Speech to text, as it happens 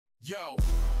Yo,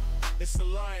 it's the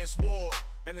Lion's War,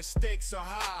 and the stakes are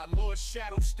high. Lord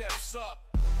Shadow steps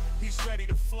up, he's ready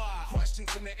to fly.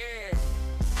 Questions in the air,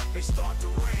 they start to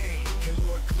rain. Can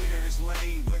Lord clear his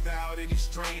lane without any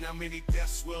strain? How many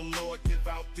deaths will Lord give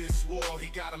out this war?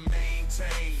 He gotta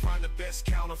maintain, find the best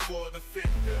counter for the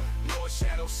fender. Lord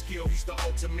Shadow's skill, he's the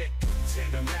ultimate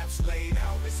contender. Maps laid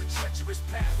out, it's a treacherous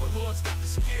path, but Lord's got the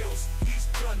skills. He's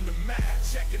done the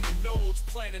math, checking the nodes,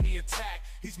 planning the attack.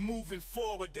 He's moving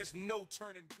forward, there's no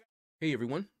turning back. Hey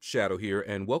everyone, Shadow here,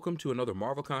 and welcome to another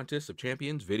Marvel Contest of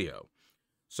Champions video.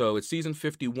 So it's season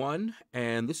 51,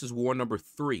 and this is war number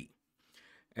 3.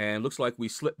 And looks like we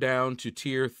slipped down to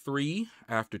tier 3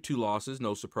 after 2 losses,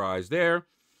 no surprise there.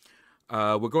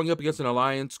 We're going up against an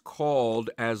alliance called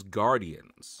as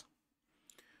Guardians.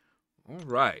 All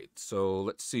right, so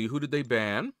let's see, who did they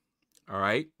ban? All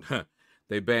right,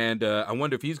 they banned, I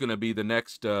wonder if he's going to be the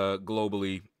next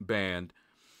globally banned.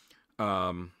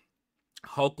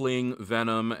 Hulkling,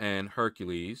 Venom, and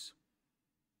Hercules.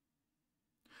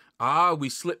 We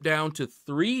slipped down to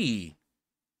 3.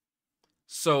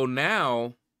 So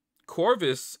now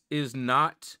Corvus is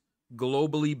not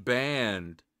globally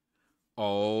banned.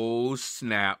 Oh,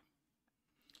 snap.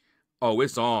 Oh,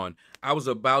 it's on. I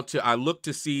looked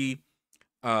to see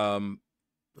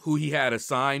who he had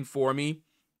assigned for me,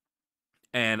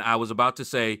 and I was about to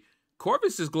say,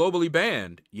 Corvus is globally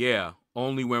banned. Yeah,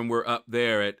 only when we're up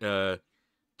there at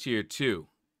tier 2.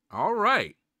 All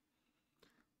right.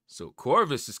 So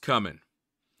Corvus is coming.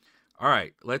 All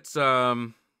right, let's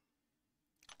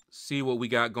see what we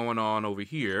got going on over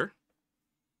here.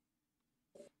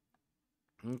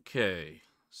 Okay,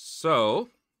 so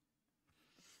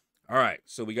all right,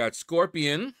 so we got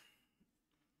Scorpion.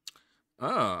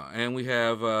 And we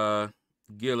have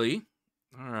Gilly.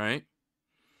 All right.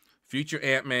 Future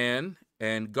Ant-Man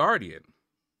and Guardian.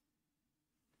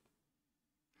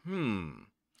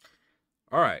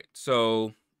 All right,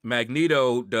 so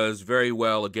Magneto does very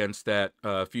well against that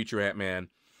future Ant-Man,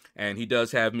 and he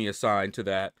does have me assigned to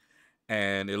that,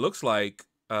 and it looks like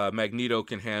Magneto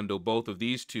can handle both of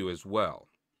these two as well.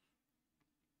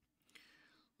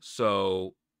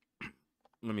 So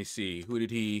let me see, who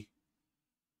did he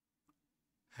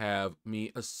have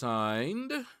me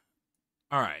assigned?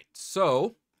 All right,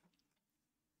 so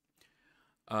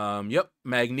yep,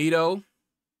 Magneto,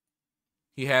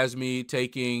 he has me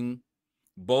taking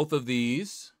both of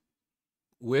these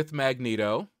with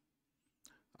Magneto.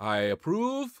 I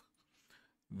approve.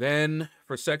 Then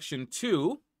for section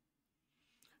 2,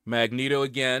 Magneto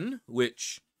again,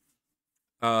 which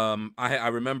I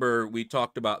remember we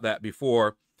talked about that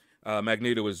before.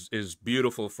 Magneto is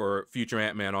beautiful for future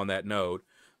Ant-Man on that node.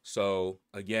 So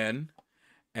again,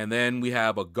 and then we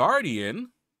have a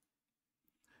Guardian,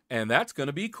 and that's going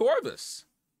to be Corvus.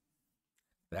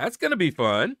 That's going to be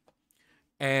fun.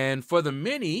 And for the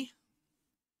mini,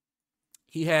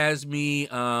 he has me,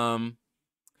 oh,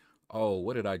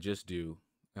 what did I just do?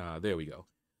 There we go.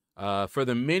 For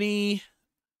the mini,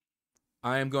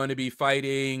 I am going to be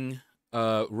fighting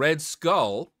Red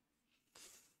Skull.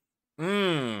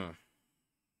 The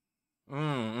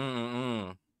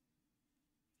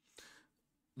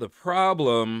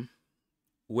problem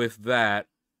with that,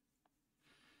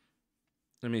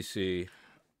 let me see.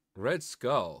 Red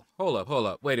Skull. Hold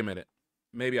up. Wait a minute.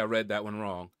 Maybe I read that one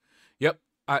wrong. Yep.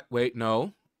 Wait,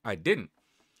 no, I didn't.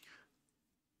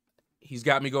 He's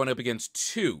got me going up against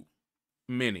 2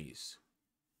 minis.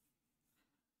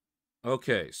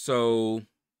 Okay, so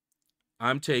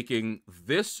I'm taking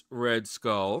this Red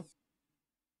Skull.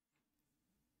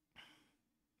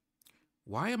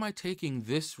 Why am I taking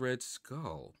this Red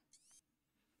Skull?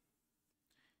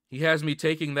 He has me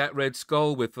taking that Red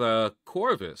Skull with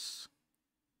Corvus.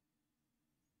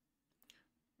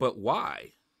 But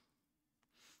why?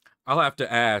 I'll have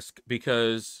to ask,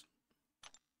 because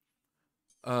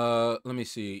let me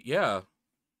see. Yeah,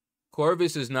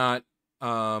 Corvus is not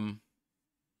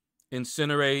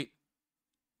incinerate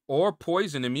or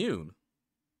poison immune.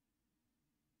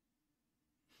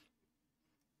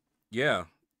 Yeah,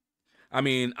 I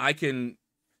mean, I can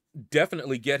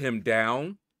definitely get him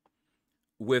down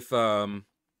with the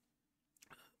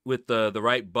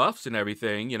right buffs and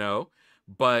everything, you know,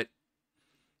 but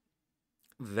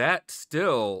that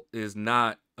still is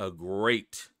not a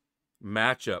great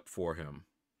matchup for him.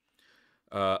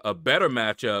 A better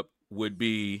matchup would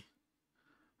be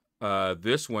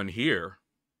this one here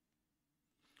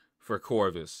for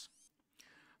Corvus.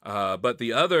 But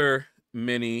the other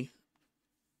mini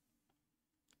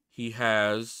he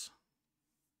has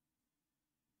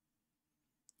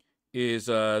is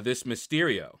this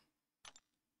Mysterio.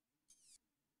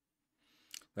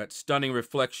 That stunning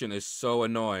reflection is so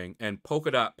annoying. And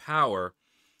polka dot power,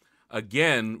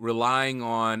 again, relying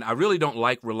on, I really don't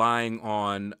like relying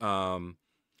on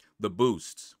the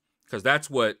boosts, because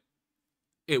that's what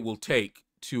it will take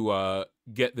to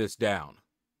get this down.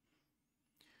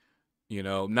 You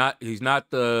know, he's not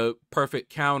the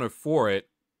perfect counter for it,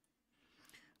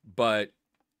 but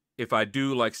if I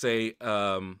do, like, say,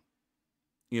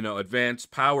 you know, advanced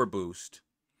power boost,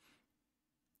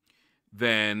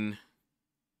 then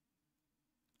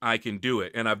I can do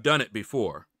it. And I've done it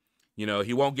before. You know,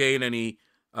 he won't gain any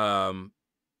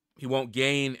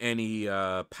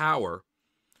power,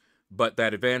 but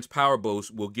that advanced power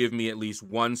boost will give me at least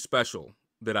one special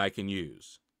that I can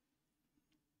use.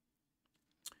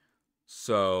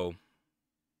 So,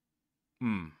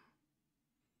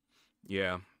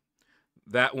 yeah,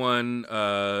 that one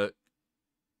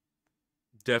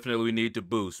definitely we need to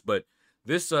boost. But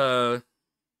this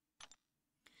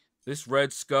this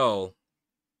Red Skull,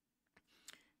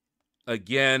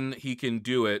 again, he can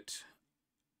do it,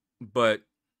 but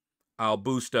I'll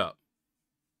boost up.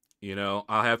 You know,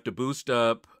 I'll have to boost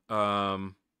up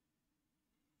and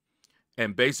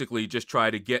basically just try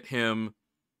to get him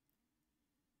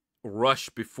rush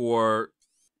before,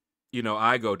 you know,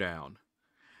 I go down.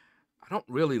 I don't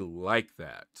really like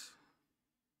that,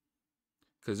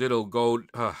 because it'll go,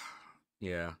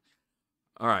 yeah.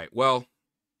 All right, well,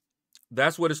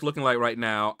 that's what it's looking like right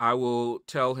now. I will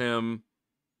tell him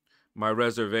my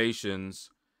reservations.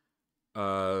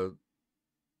 We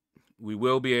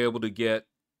will be able to get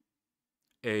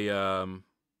a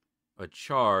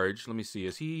charge. Let me see.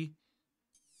 Is he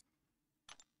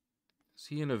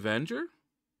an Avenger?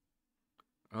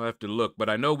 I'll have to look, but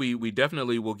I know we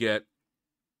definitely will get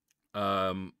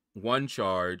one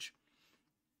charge.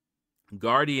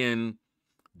 Guardian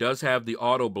does have the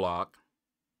auto block,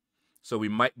 so we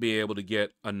might be able to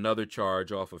get another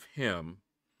charge off of him.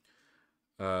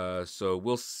 So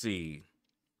we'll see.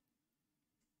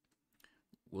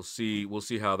 We'll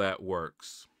see how that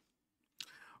works.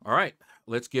 All right,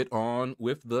 let's get on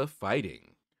with the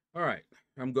fighting. All right,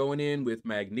 I'm going in with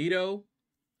Magneto,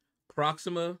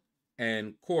 Proxima,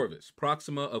 and Corvus.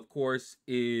 Proxima, of course,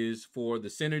 is for the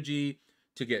synergy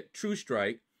to get True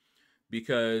Strike,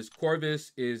 because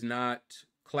Corvus is not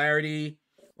Clarity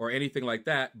or anything like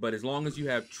that, but as long as you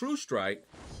have True Strike,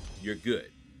 you're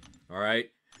good. All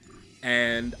right?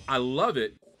 And I love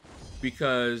it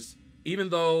because even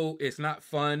though it's not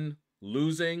fun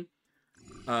losing,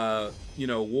 you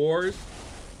know, wars,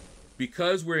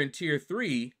 because we're in Tier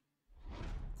 3,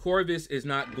 Corvus is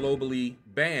not globally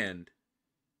banned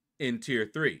in Tier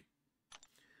 3.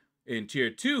 In Tier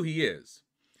 2, he is.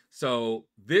 So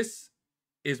this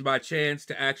is my chance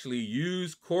to actually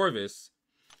use Corvus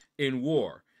in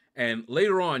war. And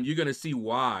later on, you're going to see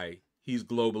why he's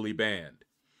globally banned.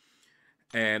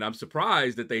 And I'm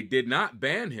surprised that they did not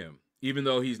ban him. Even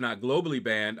though he's not globally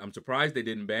banned, I'm surprised they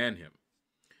didn't ban him.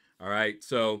 All right,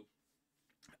 so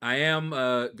I am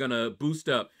going to boost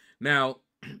up. Now,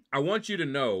 I want you to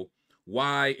know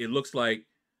why it looks like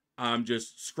I'm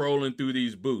just scrolling through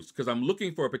these boosts, because I'm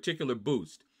looking for a particular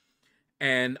boost.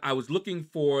 And I was looking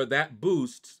for that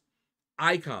boost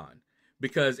icon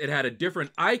because it had a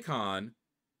different icon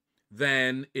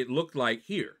than it looked like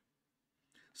here.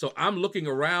 So I'm looking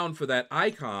around for that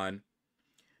icon,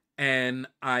 and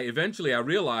I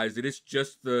realized that it's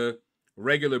just the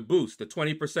regular boost, the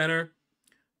 20%er.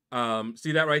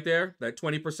 See that right there? That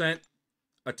 20%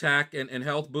 attack and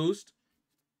health boost?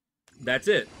 That's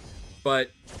it.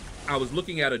 But I was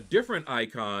looking at a different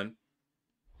icon,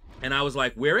 and I was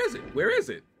like, where is it? Where is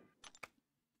it?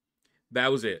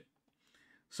 That was it.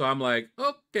 So I'm like,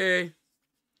 okay.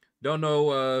 Don't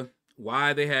know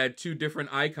why they had two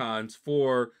different icons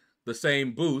for the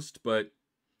same boost, but,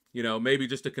 you know, maybe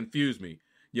just to confuse me.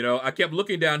 You know, I kept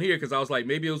looking down here because I was like,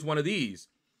 maybe it was one of these,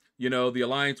 you know, the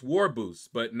Alliance War boosts.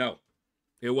 But no,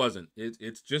 it wasn't.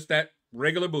 It's just that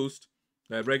regular boost,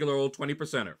 that regular old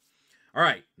 20%er. All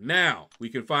right, now we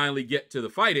can finally get to the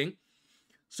fighting.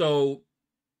 So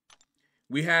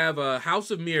we have a House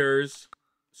of Mirrors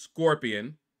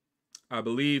Scorpion. I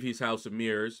believe he's House of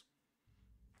Mirrors.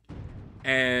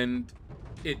 And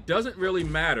it doesn't really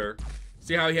matter.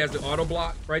 See how he has the auto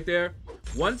block right there?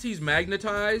 Once he's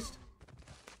magnetized,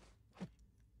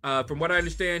 from what I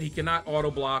understand, he cannot auto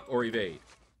block or evade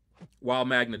while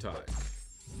magnetized.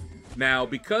 Now,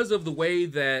 because of the way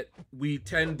that we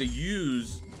tend to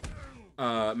use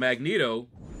Magneto,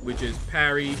 which is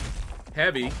parry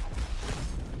heavy,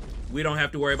 we don't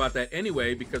have to worry about that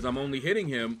anyway because I'm only hitting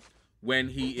him when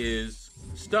he is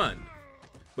stunned.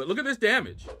 But look at this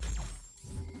damage.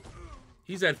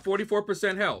 He's at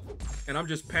 44% health, and I'm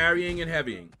just parrying and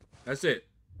heavying. That's it.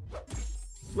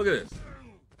 Look at this.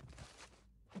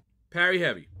 Parry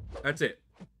heavy. That's it.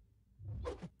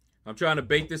 I'm trying to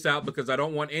bait this out because I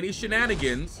don't want any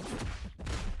shenanigans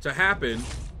to happen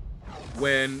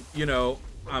when, you know,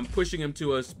 I'm pushing him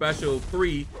to a special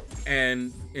 3,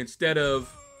 and instead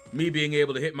of me being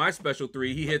able to hit my special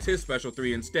 3, he hits his special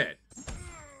 3 instead.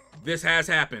 This has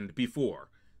happened before,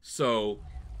 so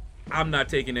I'm not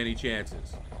taking any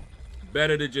chances.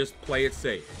 Better to just play it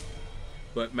safe.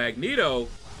 But Magneto,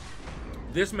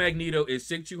 this Magneto is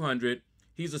 6200.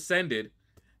 He's ascended,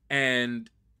 and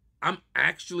I'm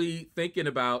actually thinking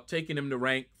about taking him to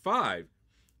rank 5.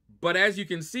 But as you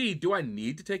can see, do I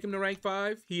need to take him to rank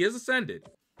 5? He is ascended.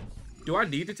 Do I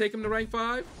need to take him to rank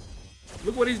 5?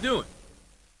 Look what he's doing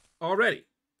already.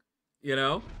 You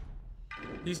know?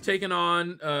 He's taken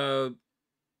on,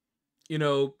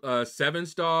 7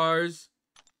 stars,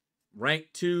 rank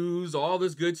 2s, all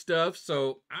this good stuff.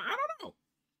 So, I don't know.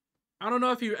 I don't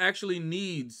know if he actually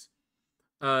needs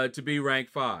to be rank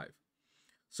 5.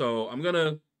 So, I'm going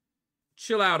to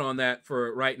chill out on that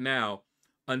for right now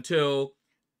until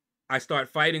I start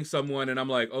fighting someone and I'm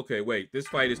like, okay, wait, this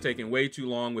fight is taking way too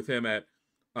long with him at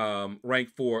rank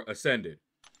 4 ascended.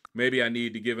 Maybe I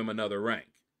need to give him another rank,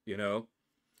 you know?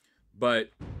 But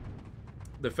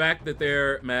the fact that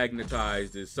they're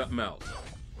magnetized is something else.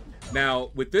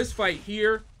 Now, with this fight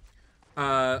here,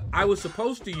 I was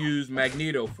supposed to use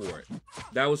Magneto for it.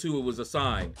 That was who it was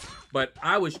assigned. But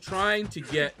I was trying to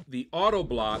get the auto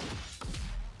block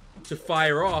to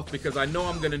fire off because I know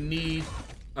I'm going to need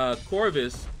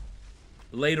Corvus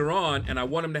later on, and I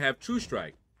want him to have True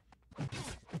Strike.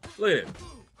 Look at it.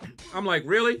 I'm like,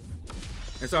 really?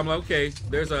 And so I'm like, okay,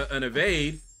 there's an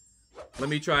evade. Let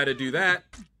me try to do that.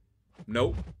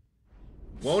 Nope.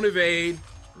 Won't evade.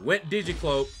 Went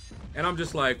Digicloak. And I'm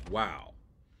just like, wow.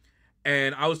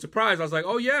 And I was surprised. I was like,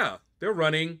 oh yeah, they're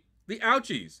running the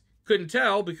ouchies. Couldn't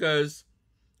tell because,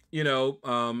 you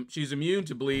know, she's immune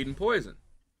to bleed and poison.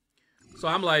 So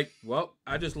I'm like, well,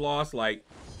 I just lost like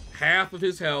half of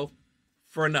his health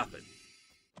for nothing.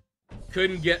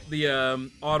 Couldn't get the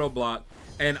auto block,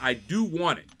 and I do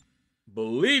want it.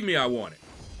 Believe me, I want it.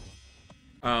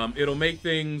 It'll make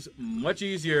things much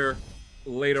easier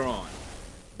later on.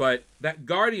 But that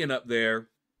Guardian up there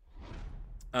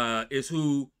is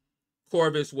who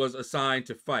Corvus was assigned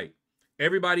to fight.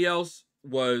 Everybody else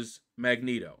was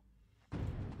Magneto.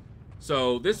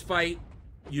 So this fight,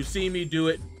 you've seen me do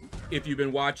it if you've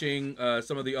been watching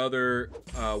some of the other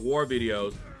war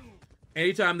videos.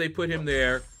 Anytime they put him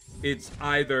there, it's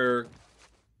either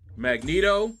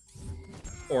Magneto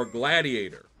or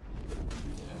Gladiator.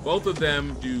 Both of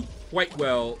them do quite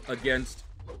well against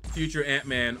future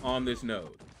Ant-Man on this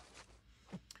node.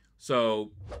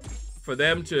 So for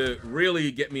them to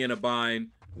really get me in a bind,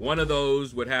 one of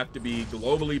those would have to be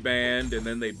globally banned, and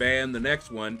then they ban the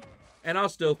next one, and I'll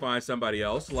still find somebody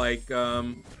else, like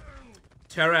Terax,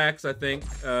 I think,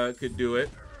 could do it.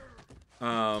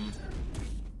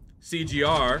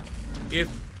 CGR, if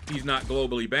he's not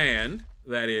globally banned,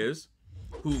 that is,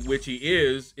 which he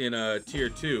is in a tier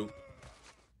 2.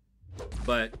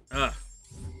 But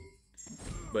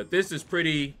this is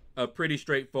a pretty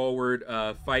straightforward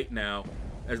fight now,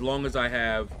 as long as I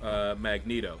have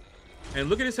Magneto. And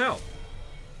look at his health.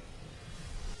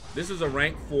 This is a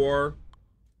rank 4,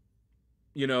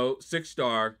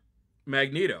 6-star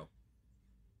Magneto.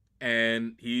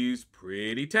 And he's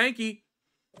pretty tanky.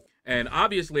 And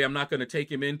obviously, I'm not going to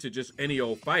take him into just any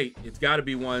old fight. It's got to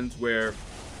be ones where,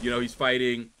 he's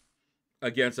fighting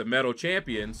against a metal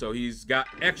champion, so he's got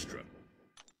extra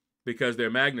because they're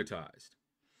magnetized.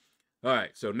 All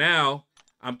right, so now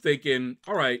I'm thinking,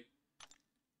 all right,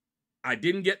 I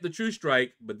didn't get the True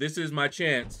Strike, but this is my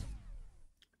chance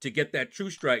to get that True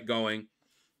Strike going,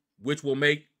 which will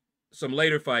make some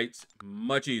later fights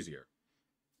much easier.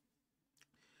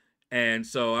 And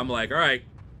so I'm like, all right,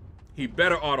 he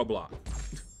better auto block.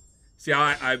 See how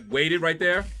I waited right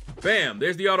there? Bam,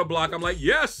 there's the auto block. I'm like,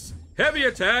 yes, heavy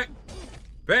attack.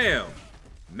 Bam.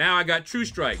 Now I got True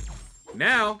Strike.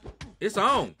 Now it's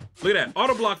on. Look at that.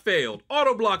 Auto block failed.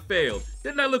 Auto block failed.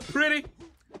 Didn't that look pretty?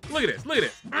 Look at this. Look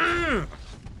at this.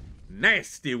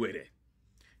 Nasty with it.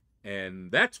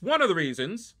 And that's one of the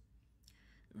reasons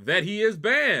that he is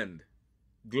banned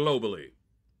globally.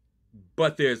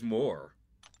 But there's more.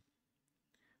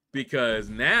 Because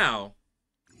now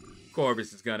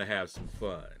Corvus is going to have some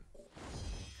fun.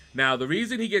 Now, the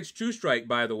reason he gets True Strike,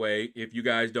 by the way, if you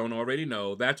guys don't already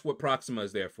know, that's what Proxima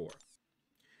is there for.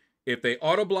 If they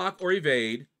auto block or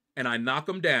evade and I knock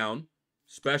them down,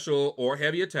 special or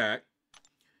heavy attack,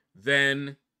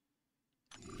 then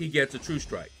he gets a true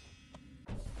strike.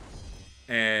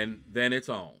 And then it's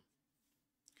on.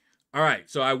 All right,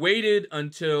 so I waited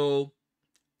until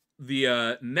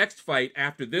the next fight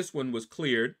after this one was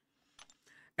cleared.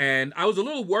 And I was a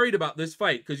little worried about this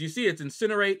fight because you see it's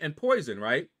Incinerate and Poison,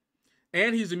 right?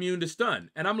 And he's immune to stun.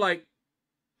 And I'm like,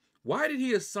 why did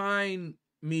he assign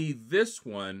me this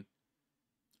one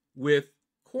with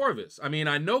Corvus? I mean,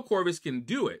 I know Corvus can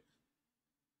do it.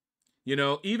 You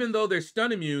know, even though they're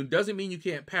stun immune, doesn't mean you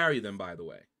can't parry them, by the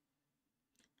way.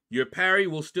 Your parry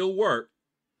will still work,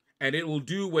 and it will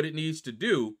do what it needs to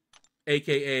do,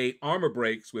 aka armor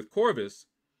breaks with Corvus,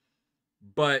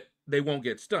 but they won't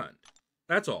get stunned.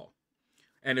 That's all.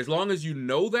 And as long as you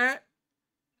know that,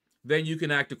 then you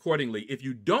can act accordingly. If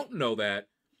you don't know that,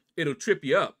 it'll trip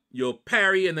you up. You'll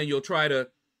parry, and then you'll try to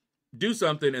do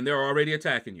something, and they're already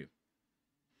attacking you.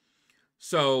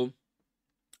 So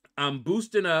I'm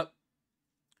boosting up,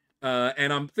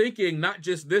 and I'm thinking not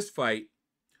just this fight,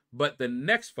 but the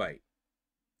next fight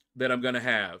that I'm going to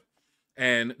have.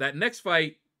 And that next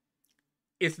fight,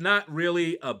 it's not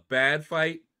really a bad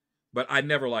fight, but I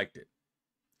never liked it.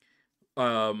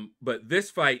 But this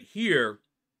fight here,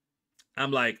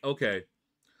 I'm like, okay,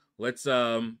 let's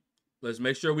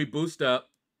make sure we boost up.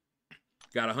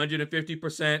 Got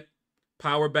 150%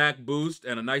 power back boost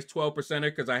and a nice 12%er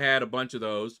because I had a bunch of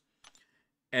those.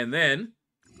 And then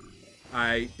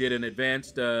I did an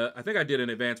advanced, I think I did an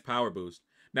advanced power boost.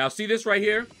 Now, see this right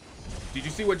here? Did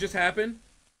you see what just happened?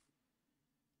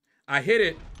 I hit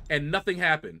it and nothing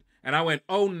happened. And I went,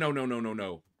 oh, no, no, no, no,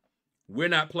 no. We're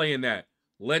not playing that.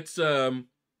 Let's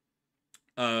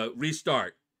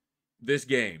restart this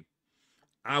game.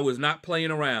 I was not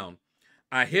playing around.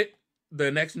 I hit the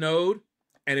next node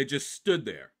and it just stood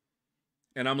there.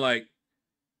 And I'm like,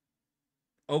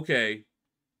 okay,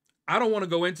 I don't want to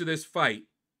go into this fight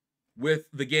with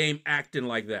the game acting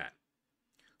like that.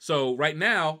 So right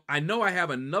now, I know I have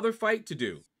another fight to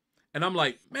do. And I'm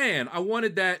like, man, I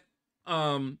wanted that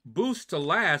boost to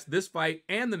last this fight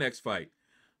and the next fight.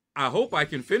 I hope I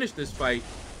can finish this fight,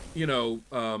 you know,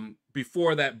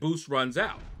 before that boost runs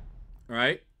out. All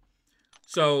right.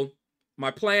 So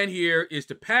my plan here is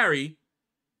to parry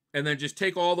and then just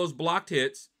take all those blocked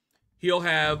hits. He'll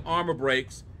have armor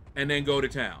breaks and then go to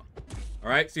town. All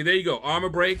right. See, there you go. Armor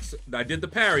breaks. I did the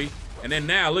parry. And then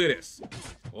now look at this.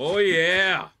 Oh,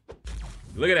 yeah.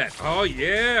 Look at that. Oh,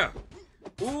 yeah.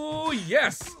 Oh,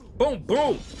 yes. Boom,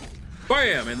 boom.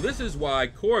 Bam. And this is why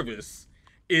Corvus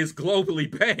is globally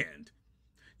banned.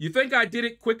 You think I did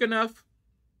it quick enough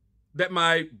that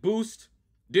my boost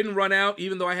didn't run out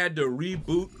even though I had to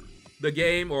reboot the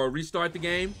game or restart the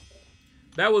game?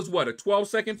 That was what, a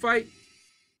 12-second fight?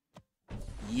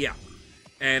 Yeah.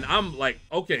 And I'm like,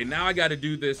 okay, now I got to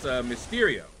do this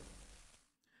Mysterio.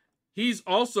 He's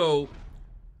also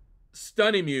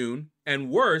stun immune, and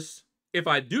worse, if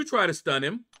I do try to stun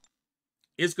him,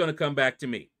 it's going to come back to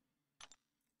me.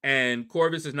 And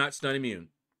Corvus is not stun immune.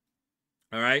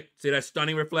 All right? See that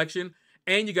stunning reflection?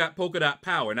 And you got polka dot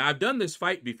power. Now, I've done this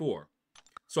fight before,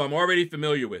 so I'm already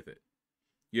familiar with it.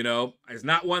 You know, it's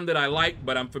not one that I like,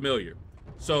 but I'm familiar.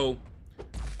 So,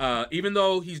 even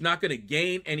though he's not going to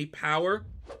gain any power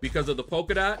because of the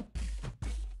polka dot,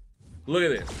 look at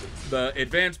this. The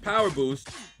advanced power boost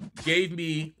gave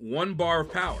me 1 bar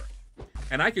of power.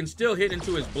 And I can still hit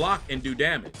into his block and do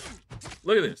damage.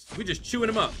 Look at this. We're just chewing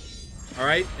him up. All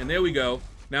right, and there we go.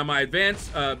 Now my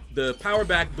advanced, the power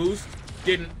back boost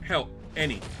didn't help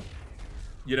any.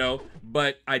 You know,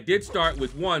 but I did start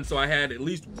with 1, so I had at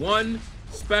least 1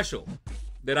 special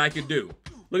that I could do.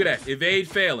 Look at that. Evade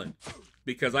failing.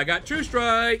 Because I got True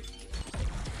Strike.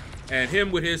 And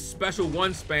him with his special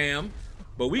 1 spam.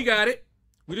 But we got it.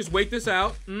 We just wait this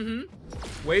out.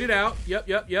 Wait it out. Yep,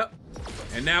 yep, yep.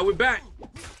 And now we're back.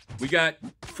 We got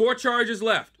 4 charges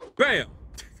left. Bam.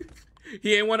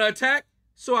 He ain't want to attack,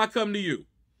 so I come to you.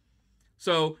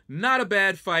 So, not a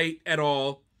bad fight at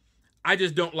all. I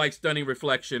just don't like stunning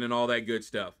reflection and all that good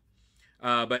stuff.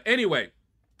 But anyway,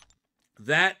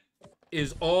 that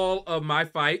is all of my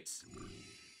fights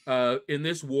in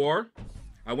this war.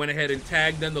 I went ahead and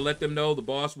tagged them to let them know the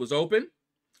boss was open.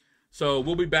 So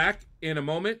we'll be back in a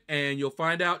moment, and you'll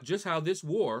find out just how this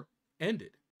war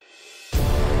ended.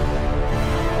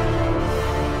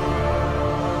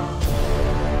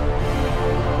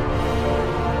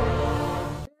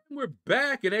 We're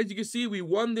back, and as you can see, we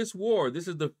won this war. This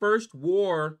is the first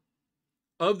war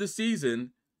of the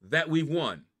season that we've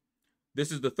won.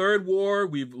 This is the 3rd war.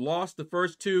 We've lost the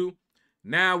first 2.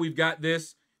 Now we've got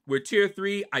this. We're tier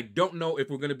 3. I don't know if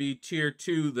we're going to be tier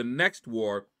 2 the next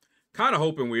war. Kind of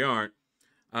hoping we aren't.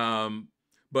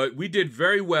 But we did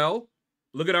very well.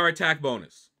 Look at our attack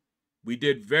bonus. We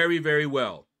did very, very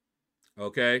well.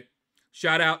 Okay.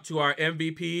 Shout out to our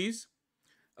MVPs.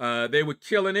 They were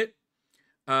killing it.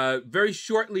 Very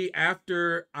shortly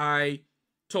after I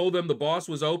told them the boss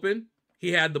was open,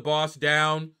 he had the boss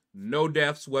down, no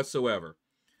deaths whatsoever.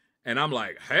 And I'm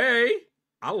like, hey,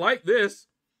 I like this.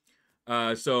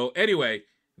 So anyway,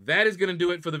 that is going to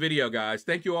do it for the video, guys.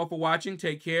 Thank you all for watching.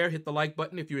 Take care. Hit the like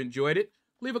button if you enjoyed it.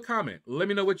 Leave a comment. Let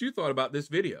me know what you thought about this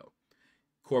video.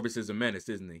 Corvus is a menace,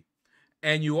 isn't he?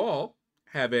 And you all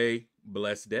have a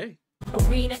blessed day.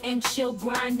 Arena and chill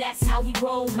grind, that's how we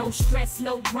roll. No stress,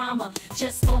 no drama,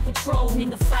 just on patrol. In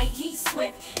the fight, he's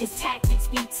swift, his tactics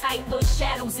be tight.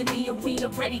 LordShaedows in the arena,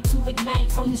 ready to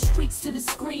ignite. From the streets to the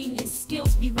screen, his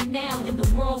skills be renowned. In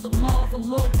the world of Marvel,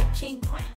 Lord the King crown.